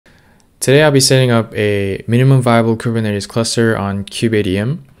Today I'll be setting up a minimum viable Kubernetes cluster on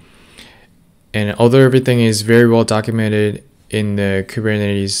kubeadm. And although everything is very well documented in the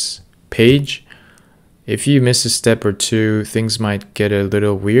Kubernetes page, if you miss a step or two, things might get a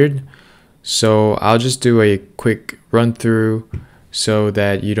little weird. So I'll just do a quick run through so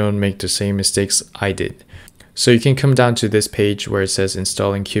that you don't make the same mistakes I did. So you can come down to this page where it says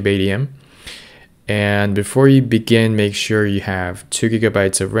installing kubeadm. And before you begin, make sure you have 2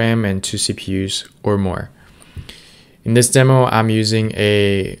 GB of RAM and 2 CPUs or more. In this demo, I'm using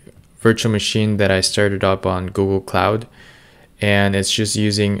a virtual machine that I started up on Google Cloud, and it's just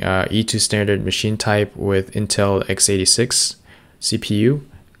using E2 standard machine type with Intel x86 CPU,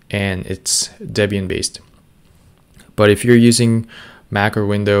 and it's Debian based. But if you're using Mac or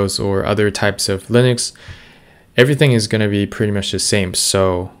Windows or other types of Linux, everything is going to be pretty much the same,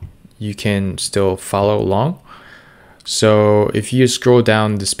 so you can still follow along. So if you scroll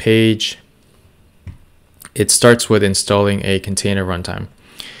down this page, it starts with installing a container runtime.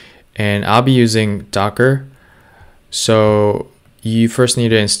 And I'll be using Docker. So you first need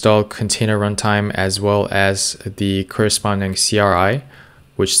to install container runtime as well as the corresponding CRI,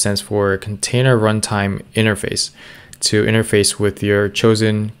 which stands for container runtime interface, to interface with your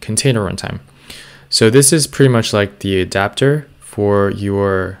chosen container runtime. So this is pretty much like the adapter for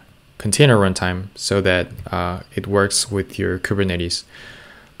your container runtime so that it works with your Kubernetes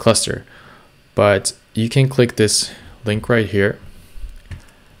cluster. But you can click this link right here,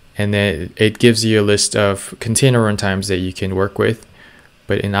 and then it gives you a list of container runtimes that you can work with.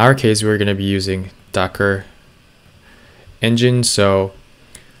 But in our case, we're going to be using Docker engine. So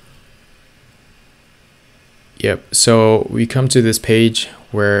so we come to this page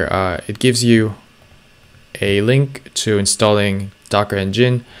where it gives you a link to installing Docker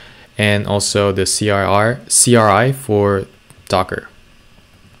engine and also the CRI for Docker.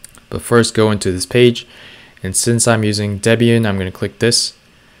 But first, go into this page, and since I'm using Debian, I'm going to click this.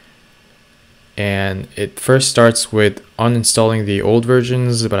 And it first starts with uninstalling the old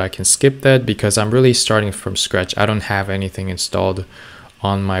versions, but I can skip that because I'm really starting from scratch. I don't have anything installed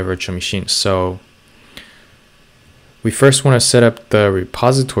on my virtual machine. So we first want to set up the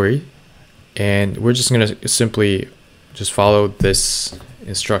repository, and we're just going to simply just follow this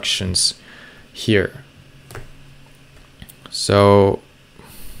instructions here. So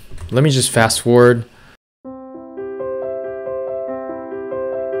let me just fast forward.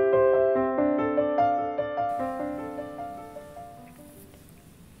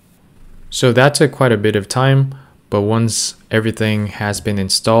 So that took quite a bit of time, but once everything has been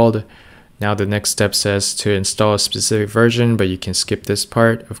installed, now the next step says to install a specific version, but you can skip this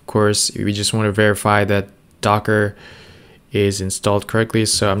part. Of course, we just want to verify that Docker is installed correctly,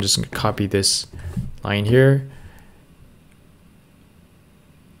 so I'm just going to copy this line here.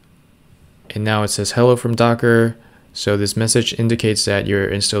 And now it says hello from Docker. So this message indicates that your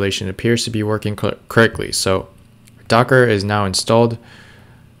installation appears to be working correctly. So Docker is now installed.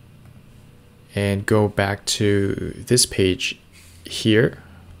 And go back to this page here.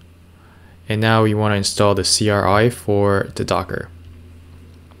 And now we want to install the CRI for the Docker.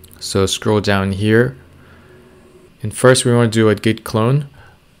 So scroll down here. And first we want to do a git clone.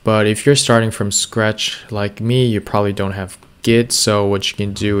 But if you're starting from scratch like me, you probably don't have git. So what you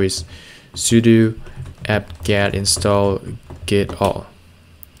can do is sudo apt-get install git all.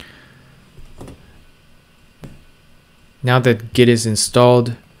 Now that git is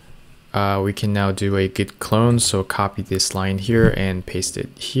installed, we can now do a git clone. So copy this line here and paste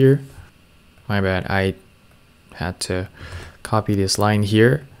it here. My bad, I had to copy this line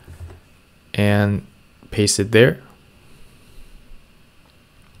here and paste it there.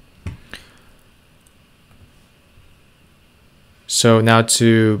 So now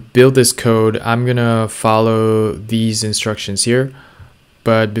to build this code, I'm gonna follow these instructions here.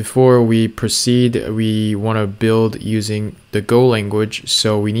 But before we proceed, we want to build using the Go language,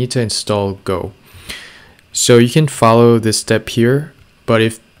 so we need to install Go. So you can follow this step here, but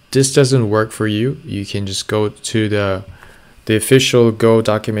if this doesn't work for you, you can just go to the official Go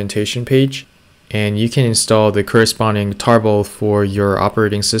documentation page, and you can install the corresponding tarball for your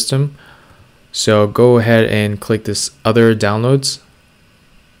operating system. So go ahead and click this other downloads.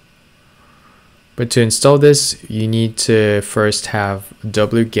 But to install this, you need to first have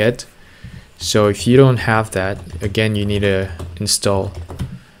wget. So if you don't have that, again, you need to install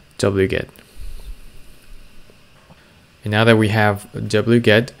wget. And now that we have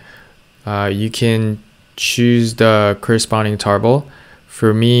wget, you can choose the corresponding tarball.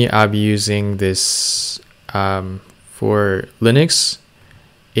 For me, I'll be using this for Linux,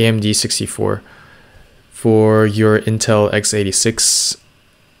 AMD 64. For your Intel x86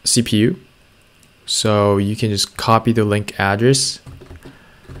 CPU. So you can just copy the link address,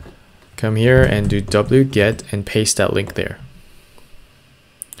 come here and do wget and paste that link there.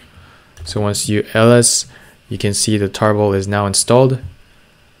 So once you ls, you can see the tarball is now installed.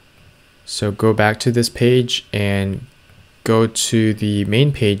 So go back to this page and go to the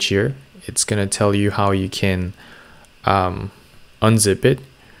main page here. It's going to tell you how you can unzip it.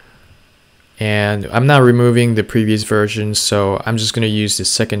 And I'm not removing the previous version, so I'm just going to use the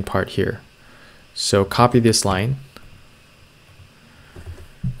second part here. So copy this line,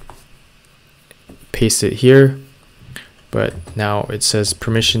 paste it here, but now it says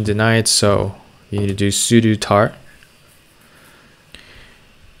permission denied, so you need to do sudo tar.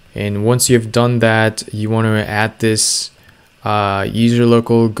 And once you've done that, you want to add this user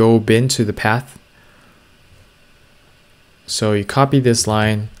local go bin to the path. So you copy this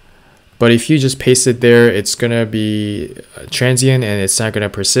line, but if you just paste it there, it's gonna be transient and it's not gonna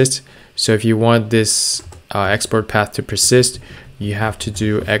persist. So if you want this export path to persist, you have to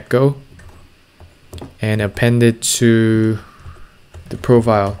do echo and append it to the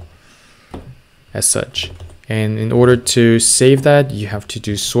profile as such. And in order to save that, you have to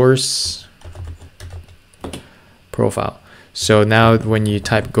do source profile. So now when you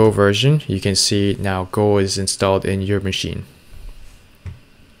type Go version, you can see now Go is installed in your machine.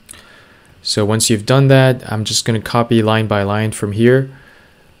 So once you've done that, I'm just going to copy line by line from here.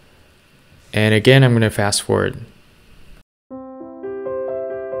 And again, I'm going to fast forward.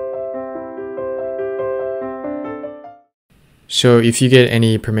 So if you get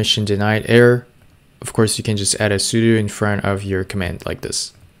any permission denied error, of course, you can just add a sudo in front of your command like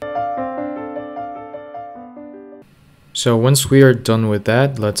this. So once we are done with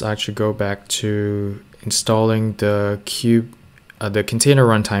that, let's actually go back to installing the container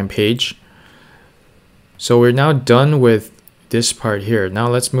runtime page. So we're now done with this part here. Now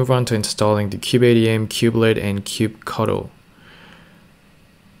let's move on to installing the kubeadm, kubelet, and kubectl.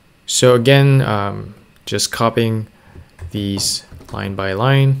 So again, just copying these line by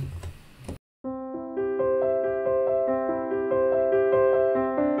line.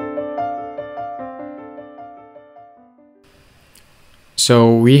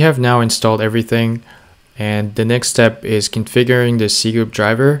 So we have now installed everything, and the next step is configuring the cgroup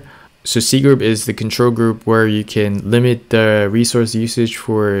driver. So cgroup is the control group where you can limit the resource usage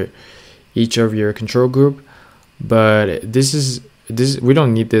for each of your control group, but we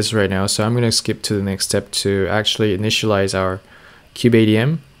don't need this right now, so I'm going to skip to the next step to actually initialize our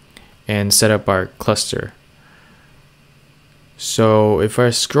kubeadm and set up our cluster. So if I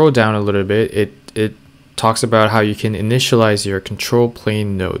scroll down a little bit, it talks about how you can initialize your control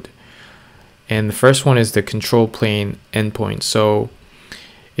plane node. And the first one is the control plane endpoint. So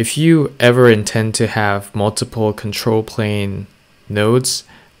if you ever intend to have multiple control plane nodes,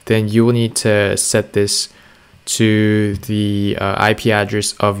 then you will need to set this to the IP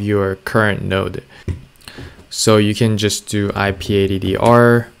address of your current node. So you can just do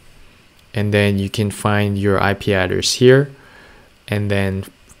ipaddr, and then you can find your IP address here and then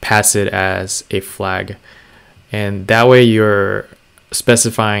pass it as a flag. And that way you're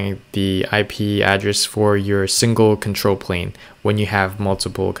specifying the IP address for your single control plane when you have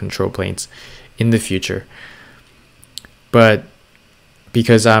multiple control planes in the future. But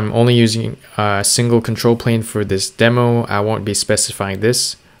because I'm only using a single control plane for this demo, I won't be specifying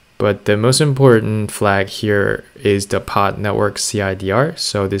this. But the most important flag here is the pod network CIDR.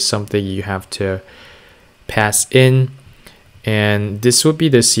 So this is something you have to pass in. And this will be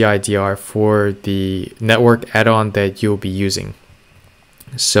the CIDR for the network add-on that you'll be using.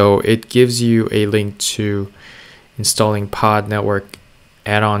 So it gives you a link to installing pod network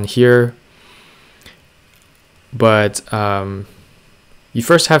add-on here. But you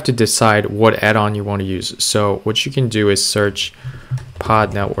first have to decide what add-on you want to use. So what you can do is search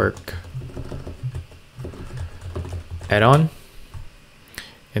pod network add-on,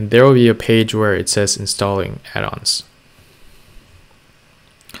 and there will be a page where it says installing add-ons.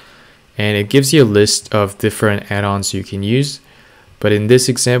 And it gives you a list of different add-ons you can use. But in this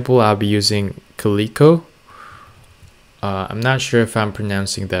example, I'll be using Calico. I'm not sure if I'm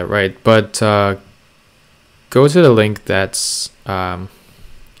pronouncing that right, but go to the link that's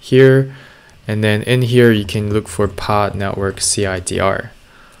here, and then in here you can look for pod network CIDR.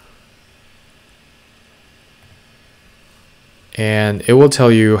 And it will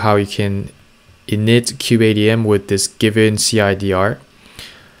tell you how you can init kubeadm with this given CIDR.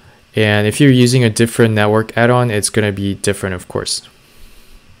 And if you're using a different network add-on, it's going to be different, of course.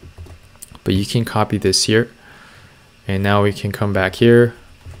 But you can copy this here. And now we can come back here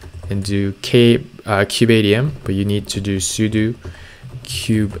and do kubeadm, but you need to do sudo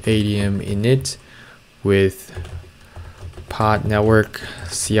kubeadm init with pod network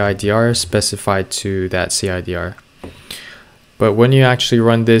CIDR specified to that CIDR. But when you actually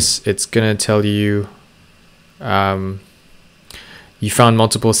run this, it's gonna tell you you found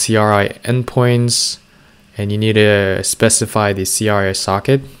multiple CRI endpoints and you need to specify the CRI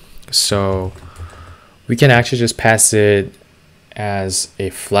socket. So we can actually just pass it as a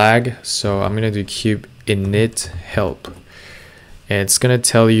flag. So I'm gonna do kube init help, and it's gonna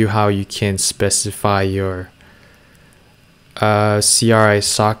tell you how you can specify your CRI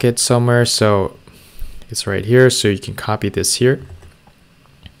socket somewhere. So it's right here, so you can copy this here.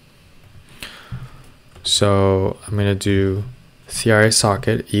 So I'm gonna do CRI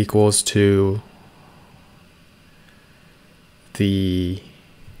socket equals to the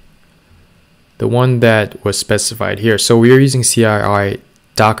one that was specified here. So we are using CRI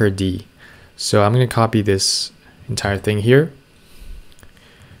docker D. So I'm going to copy this entire thing here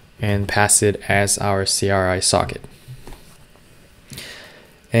and pass it as our CRI socket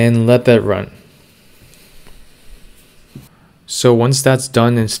and let that run. So once that's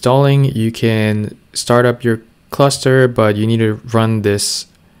done installing, you can start up your cluster, but you need to run this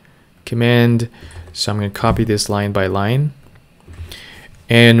command. So I'm going to copy this line by line.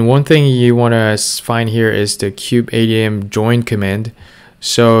 And one thing you want to find here is the kubeadm join command.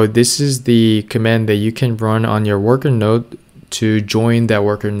 So this is the command that you can run on your worker node to join that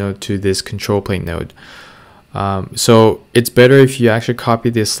worker node to this control plane node. So it's better if you actually copy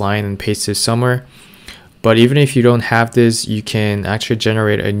this line and paste it somewhere. But even if you don't have this, you can actually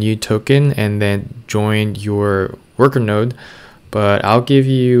generate a new token and then join your worker node. But I'll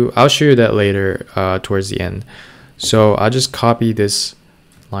show you that later towards the end. So I'll just copy this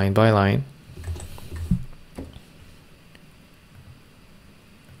line by line.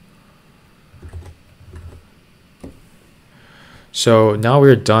 So now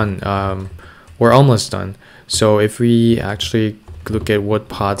we're done. We're almost done. So if we actually look at what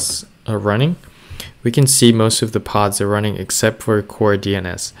pods are running, we can see most of the pods are running except for core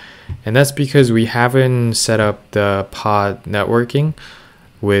DNS. And that's because we haven't set up the pod networking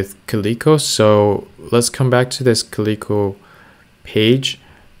with Calico. So let's come back to this Calico page,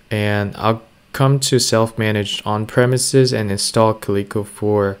 and I'll come to self-managed on-premises and install Calico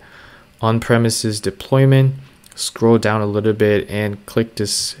for on-premises deployment. Scroll down a little bit and click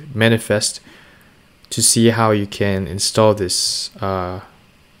this manifest to see how you can install this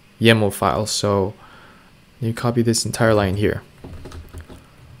YAML file. So you copy this entire line here.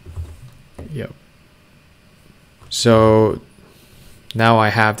 Yep. So now I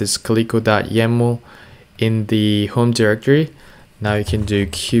have this calico.yaml in the home directory. Now you can do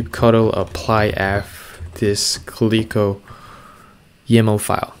kubectl apply f this Calico YAML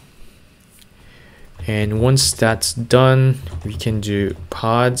file. And once that's done, we can do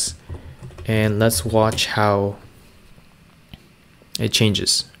pods, and let's watch how it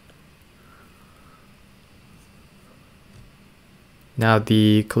changes. Now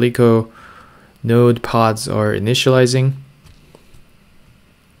the Calico node pods are initializing.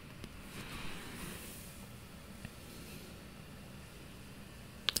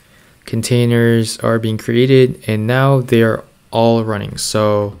 Containers are being created, and now they are all running.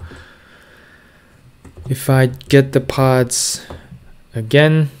 So if I get the pods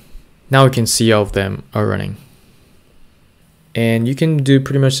again, now we can see all of them are running. And you can do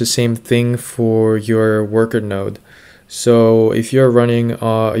pretty much the same thing for your worker node. So if you're running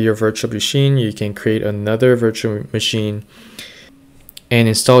your virtual machine, you can create another virtual machine and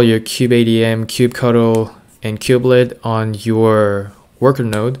install your kubeadm, kubectl, and kubelet on your worker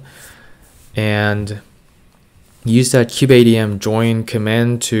node, and use that kubeadm join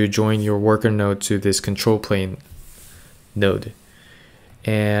command to join your worker node to this control plane node.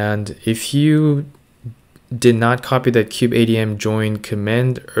 And if you did not copy that kubeadm join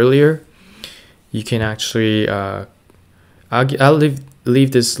command earlier, you can actually I'll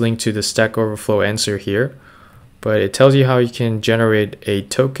leave this link to the Stack Overflow answer here, but it tells you how you can generate a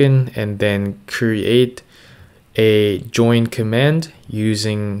token and then create a join command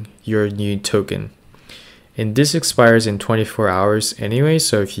using your new token. And this expires in 24 hours anyway,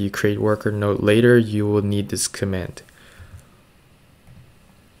 so if you create worker node later, you will need this command.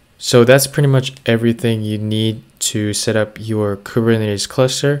 So that's pretty much everything you need to set up your Kubernetes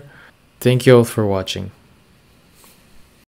cluster. Thank you all for watching.